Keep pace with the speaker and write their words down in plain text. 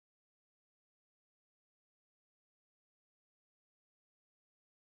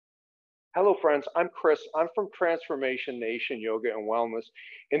Hello, friends. I'm Chris. I'm from Transformation Nation Yoga and Wellness,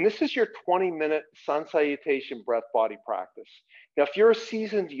 and this is your 20-minute sun salutation breath body practice. Now, if you're a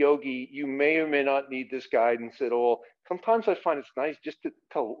seasoned yogi, you may or may not need this guidance at all. Sometimes I find it's nice just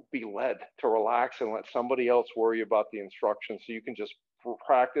to be led, to relax and let somebody else worry about the instructions so you can just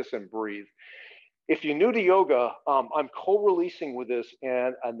practice and breathe. If you're new to yoga, I'm co-releasing with this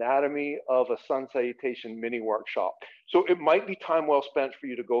an Anatomy of a Sun Salutation mini workshop. So it might be time well spent for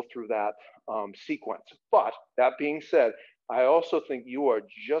you to go through that sequence. But that being said, I also think you are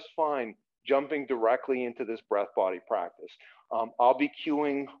just fine jumping directly into this breath body practice. I'll be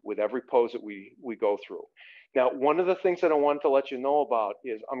cueing with every pose that we go through. Now, one of the things that I wanted to let you know about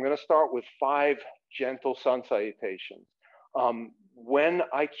is I'm going to start with 5 gentle sun salutations. When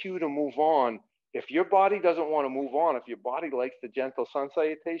I cue to move on, if your body doesn't want to move on, if your body likes the gentle sun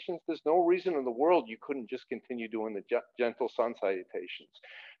salutations, there's no reason in the world you couldn't just continue doing the gentle sun salutations.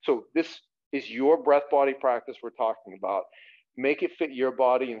 So this is your breath body practice we're talking about. Make it fit your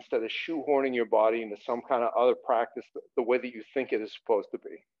body instead of shoehorning your body into some kind of other practice the way that you think it is supposed to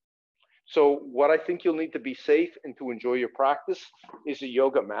be. So what I think you'll need to be safe and to enjoy your practice is a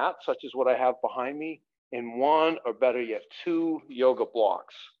yoga mat, such as what I have behind me, and 1 or better yet 2 yoga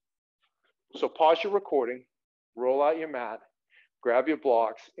blocks. So pause your recording, roll out your mat, grab your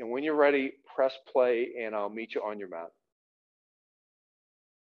blocks, and when you're ready, press play, and I'll meet you on your mat.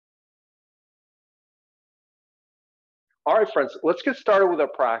 All right, friends, let's get started with our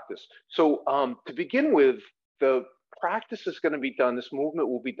practice. So to begin with, the practice is going to be done, this movement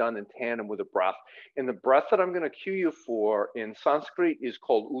will be done in tandem with a breath. And the breath that I'm going to cue you for in Sanskrit is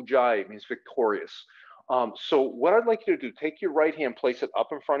called Ujjayi, it means victorious. So what I'd like you to do, take your right hand, place it up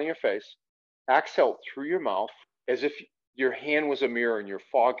in front of your face, exhale through your mouth as if your hand was a mirror and you're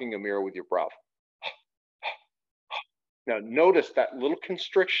fogging a mirror with your breath. Now, notice that little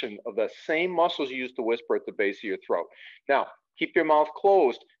constriction of the same muscles you use to whisper at the base of your throat. Now, keep your mouth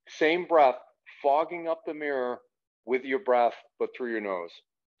closed, same breath, fogging up the mirror with your breath, but through your nose.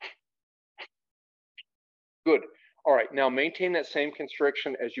 Good. All right, now maintain that same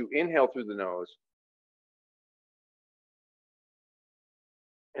constriction as you inhale through the nose.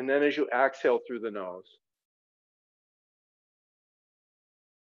 And then as you exhale through the nose.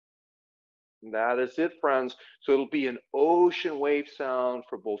 And that is it, friends. So it'll be an ocean wave sound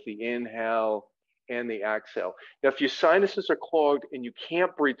for both the inhale and the exhale. Now, if your sinuses are clogged and you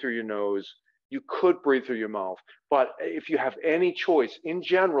can't breathe through your nose, you could breathe through your mouth. But if you have any choice, in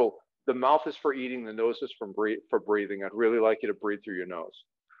general, the mouth is for eating, the nose is for breathing. I'd really like you to breathe through your nose.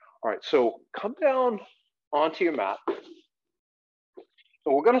 All right, so come down onto your mat.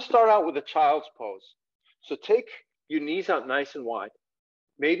 So we're going to start out with a child's pose. So take your knees out nice and wide,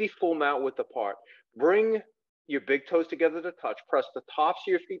 maybe full mat width apart. Bring your big toes together to touch. Press the tops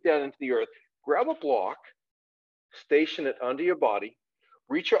of your feet down into the earth. Grab a block, station it under your body.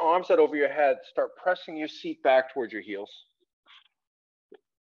 Reach your arms out over your head. Start pressing your seat back towards your heels.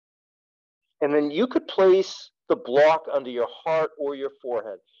 And then you could place the block under your heart or your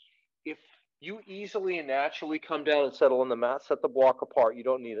forehead. If you easily and naturally come down and settle on the mat, set the block apart. You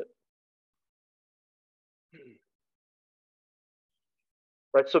don't need it.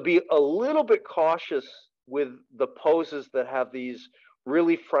 Right, so be a little bit cautious with the poses that have these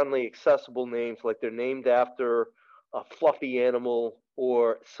really friendly, accessible names, like they're named after a fluffy animal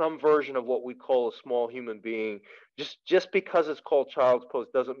or some version of what we call a small human being. Just because it's called child's pose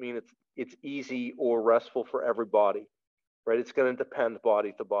doesn't mean it's easy or restful for everybody, right? It's going to depend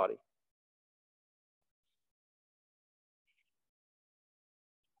body to body.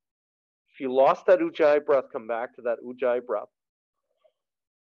 If you lost that Ujjayi breath, come back to that Ujjayi breath.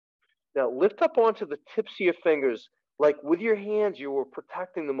 Now lift up onto the tips of your fingers, like with your hands you were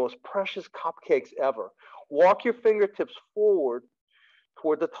protecting the most precious cupcakes ever. Walk your fingertips forward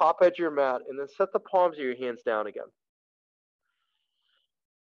toward the top edge of your mat, and then set the palms of your hands down again.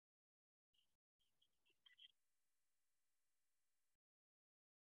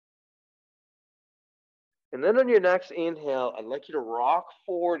 And then on your next inhale, I'd like you to rock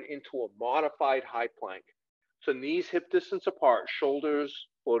forward into a modified high plank. So knees hip distance apart, shoulders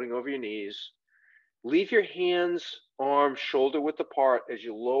floating over your knees. Leave your hands, arms, shoulder width apart as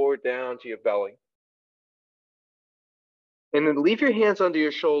you lower down to your belly. And then leave your hands under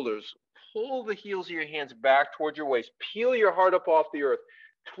your shoulders. Pull the heels of your hands back towards your waist. Peel your heart up off the earth.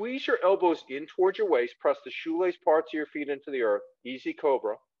 Tweeze your elbows in towards your waist. Press the shoelace parts of your feet into the earth. Easy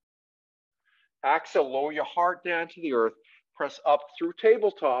cobra. Exhale, lower your heart down to the earth. Press up through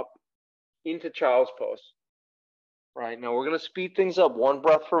tabletop into child's pose. Right, now we're going to speed things up. 1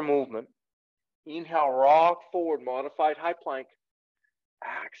 breath for movement. Inhale, rock forward, modified high plank.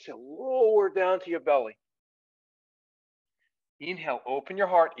 Exhale, lower down to your belly. Inhale, open your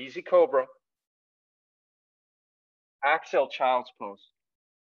heart, easy cobra. Exhale, child's pose.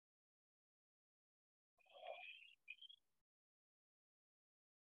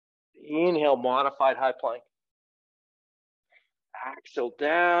 Inhale, modified high plank. Exhale,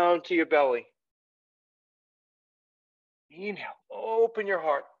 down to your belly. Inhale, open your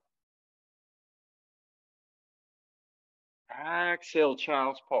heart. Exhale,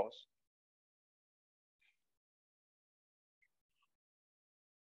 child's pose.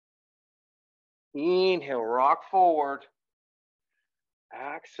 Inhale, rock forward.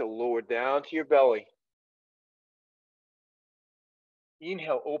 Exhale, lower down to your belly.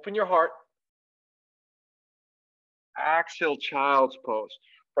 Inhale, open your heart. Exhale, child's pose.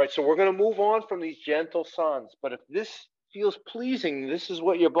 Right, so we're going to move on from these gentle suns, but if this feels pleasing, this is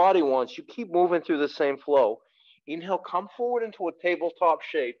what your body wants, you keep moving through the same flow. Inhale, come forward into a tabletop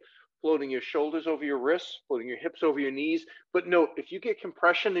shape, floating your shoulders over your wrists, floating your hips over your knees. But note, if you get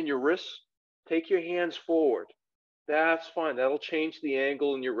compression in your wrists, take your hands forward. That's fine. That'll change the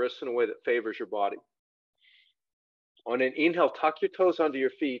angle in your wrists in a way that favors your body. On an inhale, tuck your toes under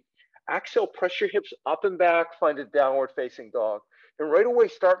your feet. Exhale, press your hips up and back, find a downward facing dog. And right away,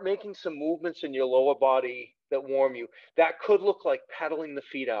 start making some movements in your lower body that warm you. That could look like pedaling the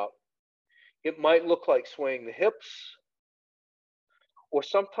feet out. It might look like swaying the hips. Or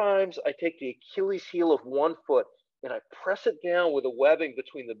sometimes I take the Achilles heel of one foot and I press it down with a webbing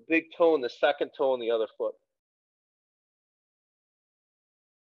between the big toe and the second toe on the other foot.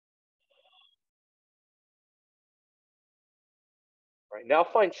 Right, now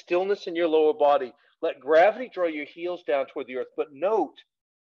find stillness in your lower body. Let gravity draw your heels down toward the earth. But note,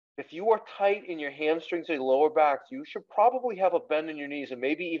 if you are tight in your hamstrings or your lower backs, you should probably have a bend in your knees and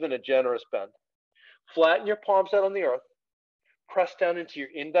maybe even a generous bend. Flatten your palms out on the earth. Press down into your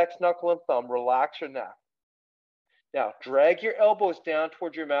index knuckle and thumb. Relax your neck. Now, drag your elbows down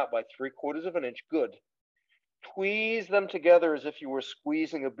towards your mat by 3/4 of an inch. Good. Tweeze them together as if you were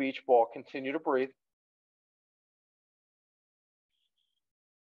squeezing a beach ball. Continue to breathe.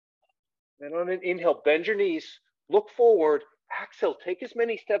 Then on an inhale, bend your knees, look forward. Exhale, take as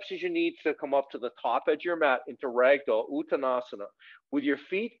many steps as you need to come up to the top edge of your mat into Ragdoll, Uttanasana, with your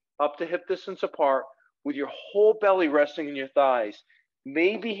feet up to hip distance apart, with your whole belly resting in your thighs.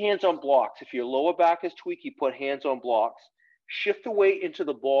 Maybe hands on blocks. If your lower back is tweaky, put hands on blocks. Shift the weight into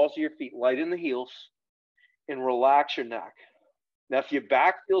the balls of your feet, light in the heels, and relax your neck. Now, if your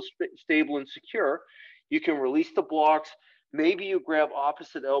back feels stable and secure, you can release the blocks. Maybe you grab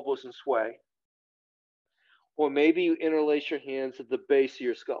opposite elbows and sway. Or maybe you interlace your hands at the base of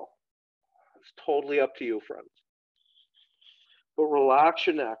your skull. It's totally up to you, friends. But relax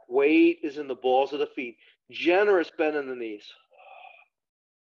your neck. Weight is in the balls of the feet. Generous bend in the knees.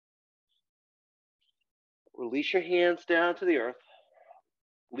 Release your hands down to the earth.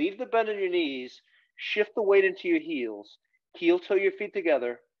 Leave the bend in your knees. Shift the weight into your heels. Heel toe your feet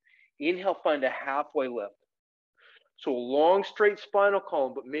together. Inhale, find a halfway lift. So a long, straight spinal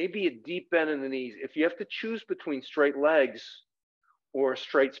column, but maybe a deep bend in the knees. If you have to choose between straight legs or a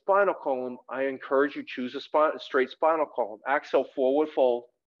straight spinal column, I encourage you choose a straight spinal column. Exhale, forward fold.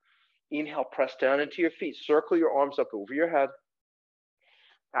 Inhale, press down into your feet. Circle your arms up over your head.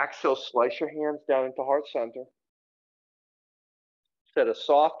 Exhale, slice your hands down into heart center. Set a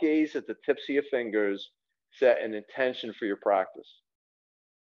soft gaze at the tips of your fingers. Set an intention for your practice.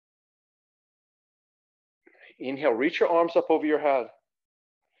 Inhale, reach your arms up over your head.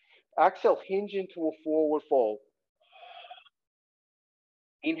 Exhale, hinge into a forward fold.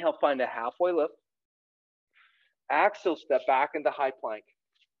 Inhale, find a halfway lift. Exhale, step back into high plank.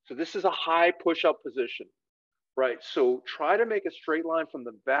 So this is a high push-up position, right? So try to make a straight line from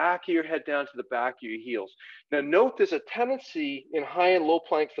the back of your head down to the back of your heels. Now note there's a tendency in high and low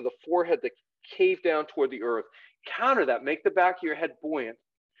plank for the forehead to cave down toward the earth. Counter that, make the back of your head buoyant.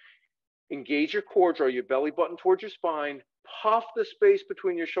 Engage your core, draw your belly button towards your spine, puff the space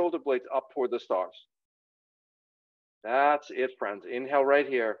between your shoulder blades up toward the stars. That's it, friends. Inhale right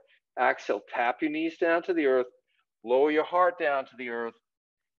here. Exhale, tap your knees down to the earth, lower your heart down to the earth.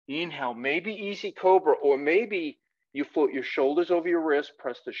 Inhale, maybe easy cobra, or maybe you float your shoulders over your wrist,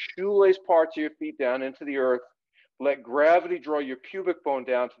 press the shoelace parts of your feet down into the earth. Let gravity draw your pubic bone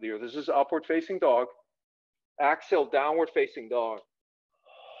down to the earth. This is upward facing dog. Exhale, downward facing dog.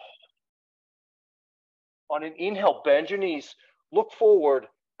 On an inhale, bend your knees, look forward.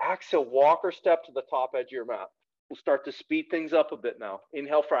 Exhale, walk or step to the top edge of your mat. We'll start to speed things up a bit now.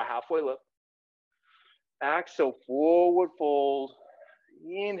 Inhale for a halfway lift. Exhale, forward fold.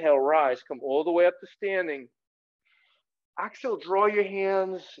 Inhale, rise, come all the way up to standing. Exhale, draw your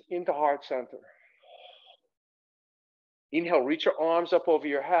hands into heart center. Inhale, reach your arms up over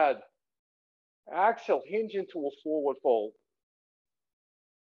your head. Exhale, hinge into a forward fold.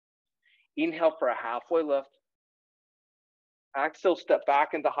 Inhale for a halfway lift. Exhale, step back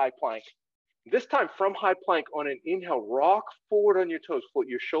into high plank. This time from high plank, on an inhale, rock forward on your toes, put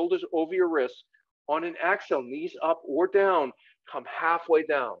your shoulders over your wrists. On an exhale, knees up or down, come halfway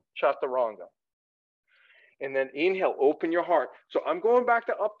down, chaturanga. And then inhale, open your heart. So I'm going back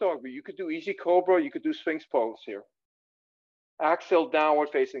to up dog, but you could do easy cobra, you could do sphinx pose here. Exhale, downward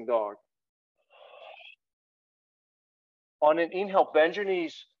facing dog. On an inhale, bend your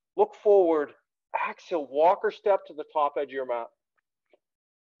knees, look forward. Exhale, walk or step to the top edge of your mat.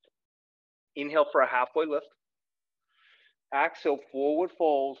 Inhale for a halfway lift. Exhale, forward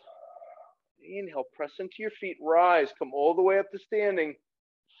fold. Inhale, press into your feet, rise, come all the way up to standing.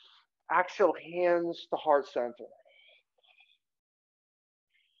 Exhale, hands to heart center.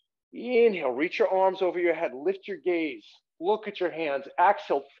 Inhale, reach your arms over your head, lift your gaze, look at your hands.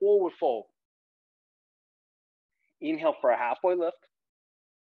 Exhale, forward fold. Inhale for a halfway lift.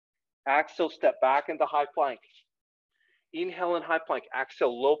 Exhale, step back into high plank. Inhale in high plank.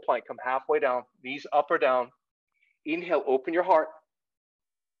 Exhale, low plank. Come halfway down. Knees up or down. Inhale, open your heart.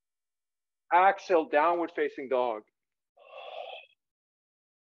 Exhale, downward facing dog.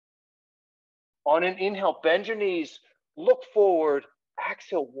 On an inhale, bend your knees. Look forward.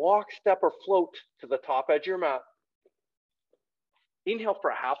 Exhale, walk, step, or float to the top edge of your mat. Inhale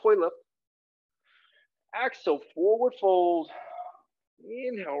for a halfway lift. Exhale, forward fold.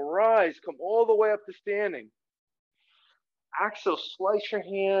 Inhale, rise, come all the way up to standing. Exhale, slice your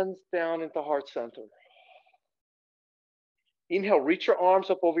hands down into heart center. Inhale, reach your arms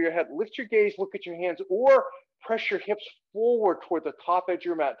up over your head. Lift your gaze, look at your hands, or press your hips forward toward the top edge of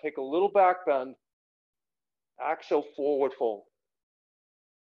your mat. Take a little back bend. Exhale, forward fold.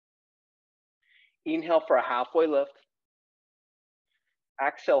 Inhale for a halfway lift.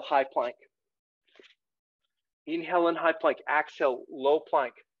 Exhale, high plank. Inhale in high plank. Exhale, low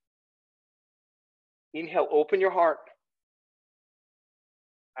plank. Inhale, open your heart.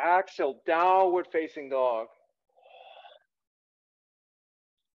 Exhale, downward facing dog.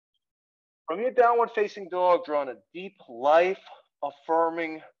 From your downward facing dog, draw in a deep, life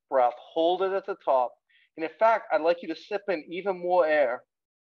affirming breath. Hold it at the top. And in fact, I'd like you to sip in even more air.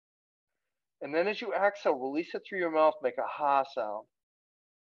 And then as you exhale, release it through your mouth, make a ha sound.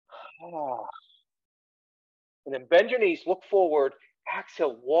 Ah. And then bend your knees, look forward.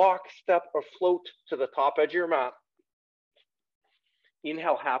 Exhale, walk, step, or float to the top edge of your mat.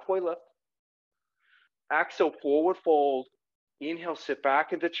 Inhale, halfway lift. Exhale, forward fold. Inhale, sit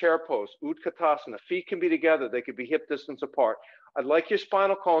back into chair pose, Utkatasana. Feet can be together. They could be hip distance apart. I'd like your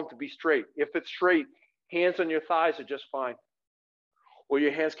spinal column to be straight. If it's straight, hands on your thighs are just fine. Or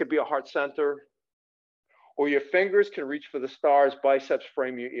your hands can be a heart center. Or your fingers can reach for the stars, biceps,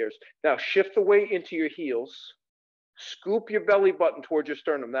 frame your ears. Now shift the weight into your heels. Scoop your belly button towards your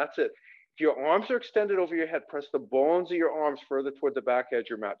sternum. That's it. If your arms are extended over your head, press the bones of your arms further toward the back edge of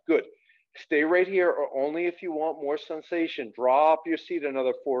your mat. Good. Stay right here, or only if you want more sensation. Drop your seat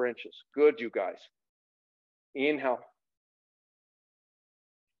another 4 inches. Good, you guys. Inhale.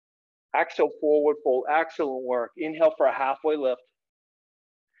 Exhale, forward fold. Excellent work. Inhale for a halfway lift.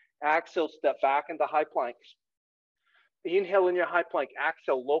 Exhale, step back into high plank. Inhale in your high plank.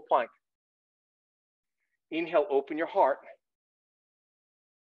 Exhale, low plank. Inhale, open your heart.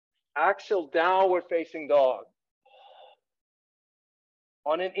 Exhale, downward facing dog.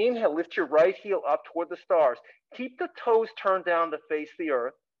 On an inhale, lift your right heel up toward the stars. Keep the toes turned down to face the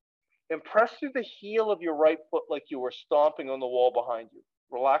earth. And press through the heel of your right foot like you were stomping on the wall behind you.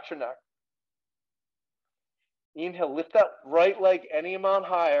 Relax your neck. Inhale, lift that right leg any amount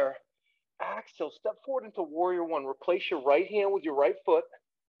higher. Exhale, step forward into warrior one. Replace your right hand with your right foot.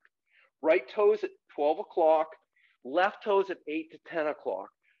 Right toes at 12 o'clock. Left toes at 8 to 10 o'clock.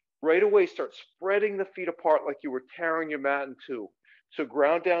 Right away, start spreading the feet apart like you were tearing your mat in two. So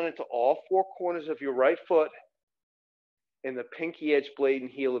ground down into all 4 corners of your right foot and the pinky edge blade and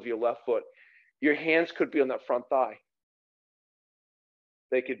heel of your left foot. Your hands could be on that front thigh.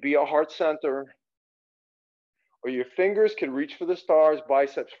 They could be a heart center, or your fingers can reach for the stars,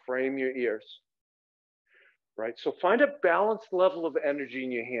 biceps, frame your ears. Right? So find a balanced level of energy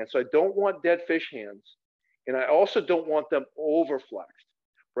in your hands. So I don't want dead fish hands, and I also don't want them overflexed.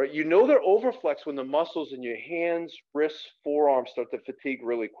 Right? You know they're overflexed when the muscles in your hands, wrists, forearms start to fatigue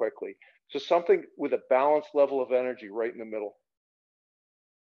really quickly. So something with a balanced level of energy right in the middle.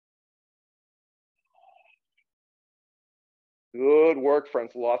 Good work,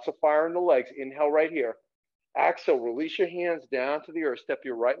 friends. Lots of fire in the legs. Inhale right here. Exhale, release your hands down to the earth. Step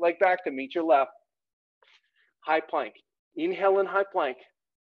your right leg back to meet your left. High plank. Inhale in high plank.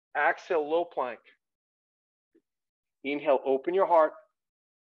 Exhale, low plank. Inhale, open your heart.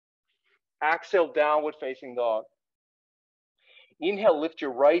 Exhale, downward facing dog. Inhale, lift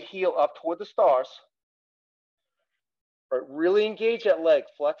your right heel up toward the stars. Right, really engage that leg.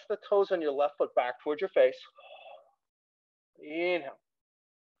 Flex the toes on your left foot back towards your face. Inhale.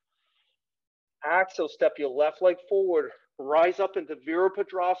 Exhale, step your left leg forward. Rise up into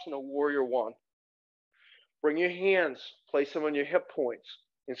Virabhadrasana, Warrior One. Bring your hands, place them on your hip points,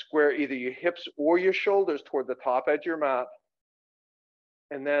 and square either your hips or your shoulders toward the top edge of your mat.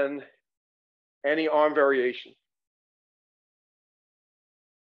 And then any arm variation.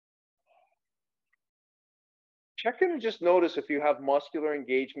 Check in and just notice if you have muscular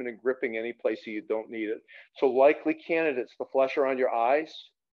engagement and gripping any place that you don't need it. So likely candidates, the flesh around your eyes,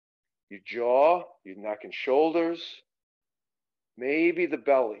 your jaw, your neck and shoulders, maybe the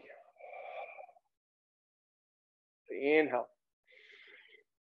belly. Inhale.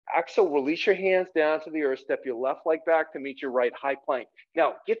 Exhale, release your hands down to the earth. Step your left leg back to meet your right, high plank.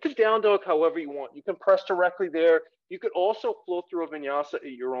 Now, get to down dog however you want. You can press directly there. You could also flow through a vinyasa at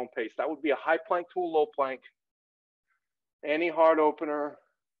your own pace. That would be a high plank to a low plank. Any heart opener.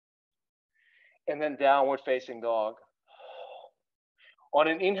 And then downward facing dog. On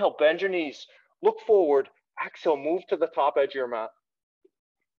an inhale, bend your knees. Look forward. Exhale, move to the top edge of your mat.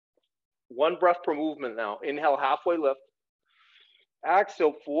 One breath per movement now. Inhale, halfway lift.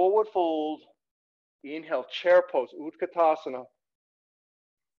 Exhale, forward fold. Inhale, chair pose, Utkatasana.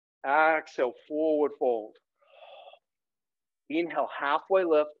 Exhale, forward fold. Inhale, halfway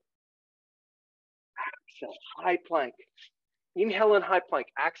lift. Exhale, high plank. Inhale in high plank.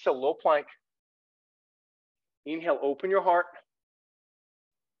 Exhale, low plank. Inhale, open your heart.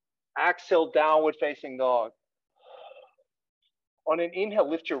 Exhale, downward facing dog. On an inhale,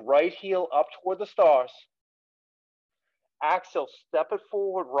 lift your right heel up toward the stars. Exhale, step it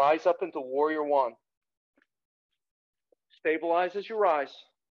forward, rise up into Warrior One. Stabilize as you rise.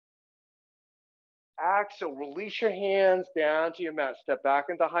 Exhale, release your hands down to your mat. Step back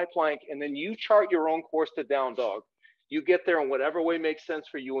into high plank, and then you chart your own course to down dog. You get there in whatever way makes sense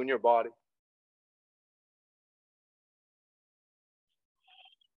for you and your body.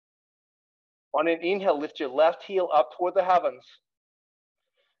 On an inhale, lift your left heel up toward the heavens.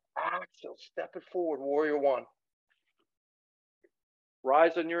 Exhale, step it forward, Warrior One.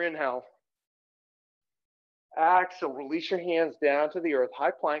 Rise on your inhale. Exhale, release your hands down to the earth,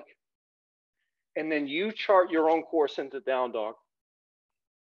 high plank. And then you chart your own course into down dog.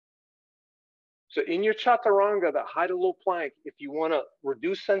 So in your chaturanga, the high to low plank, if you want to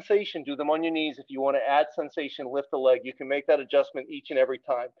reduce sensation, do them on your knees. If you want to add sensation, lift the leg. You can make that adjustment each and every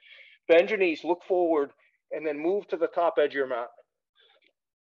time. Bend your knees, look forward, and then move to the top edge of your mat.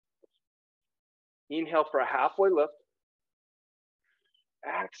 Inhale for a halfway lift.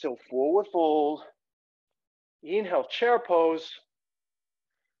 Exhale, forward fold. Inhale, chair pose.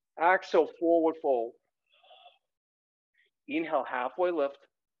 Exhale, forward fold. Inhale, halfway lift.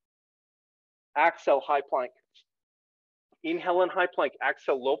 Exhale, high plank. Inhale in high plank.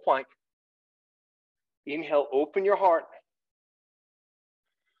 Exhale, low plank. Inhale, open your heart.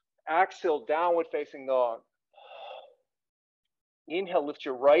 Exhale, downward facing dog. Inhale, lift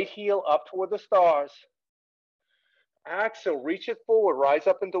your right heel up toward the stars. Exhale, reach it forward, rise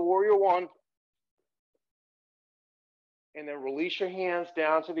up into Warrior One. And then release your hands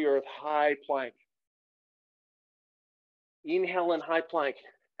down to the earth, high plank. Inhale in high plank.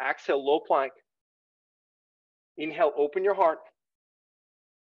 Exhale, low plank. Inhale, open your heart.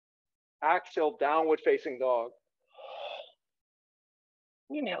 Exhale, downward facing dog.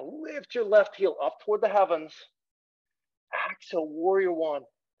 Inhale, lift your left heel up toward the heavens. Exhale, Warrior One.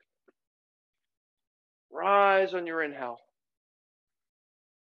 Rise on your inhale.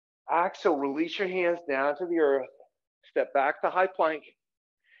 Exhale, release your hands down to the earth. Step back to high plank.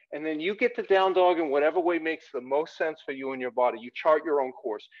 And then you get to down dog in whatever way makes the most sense for you and your body. You chart your own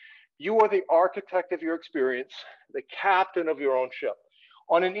course. You are the architect of your experience, the captain of your own ship.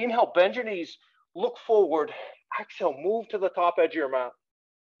 On an inhale, bend your knees, look forward. Exhale, move to the top edge of your mat.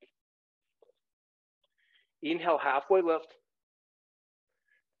 Inhale, halfway lift.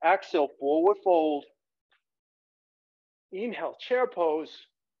 Exhale, forward fold. Inhale, chair pose.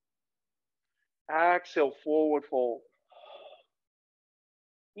 Exhale, forward fold.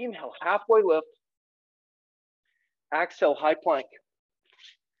 Inhale, halfway lift. Exhale, high plank.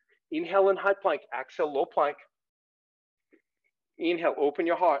 Inhale in high plank. Exhale, low plank. Inhale, open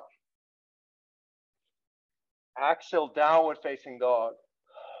your heart. Exhale, downward facing dog.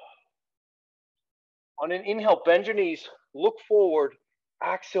 On an inhale, bend your knees, look forward,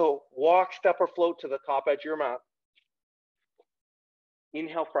 exhale, walk, step, or float to the top edge of your mat.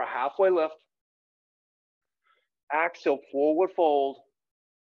 Inhale for a halfway lift. Exhale, forward fold.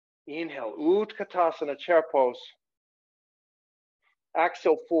 Inhale, Utkatasana, chair pose.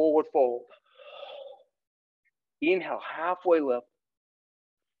 Exhale, forward fold. Inhale, halfway lift.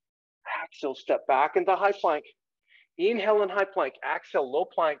 Exhale, step back into high plank. Inhale in high plank. Exhale, low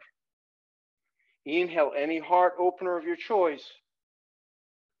plank. Inhale, any heart opener of your choice.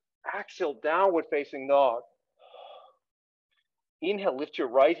 Exhale, downward facing dog. Inhale, lift your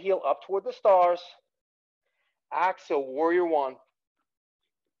right heel up toward the stars. Exhale, warrior one.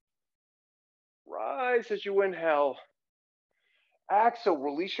 Rise as you inhale. Exhale,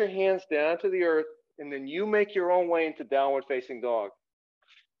 release your hands down to the earth, and then you make your own way into downward facing dog.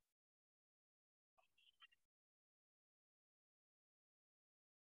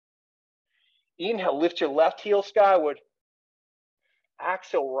 Inhale, lift your left heel skyward.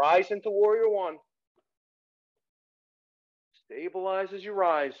 Exhale, rise into warrior one. Stabilize as you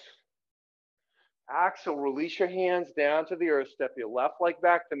rise. Exhale, release your hands down to the earth. Step your left leg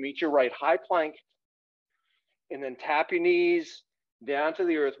back to meet your right, high plank. And then tap your knees down to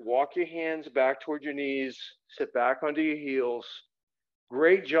the earth. Walk your hands back toward your knees. Sit back onto your heels.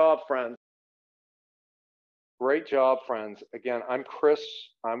 Great job, friends. Great job, friends. Again, I'm Chris.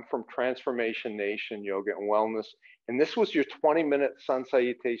 I'm from Transformation Nation Yoga and Wellness. And this was your 20-minute sun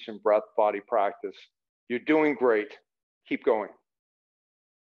salutation breath body practice. You're doing great. Keep going.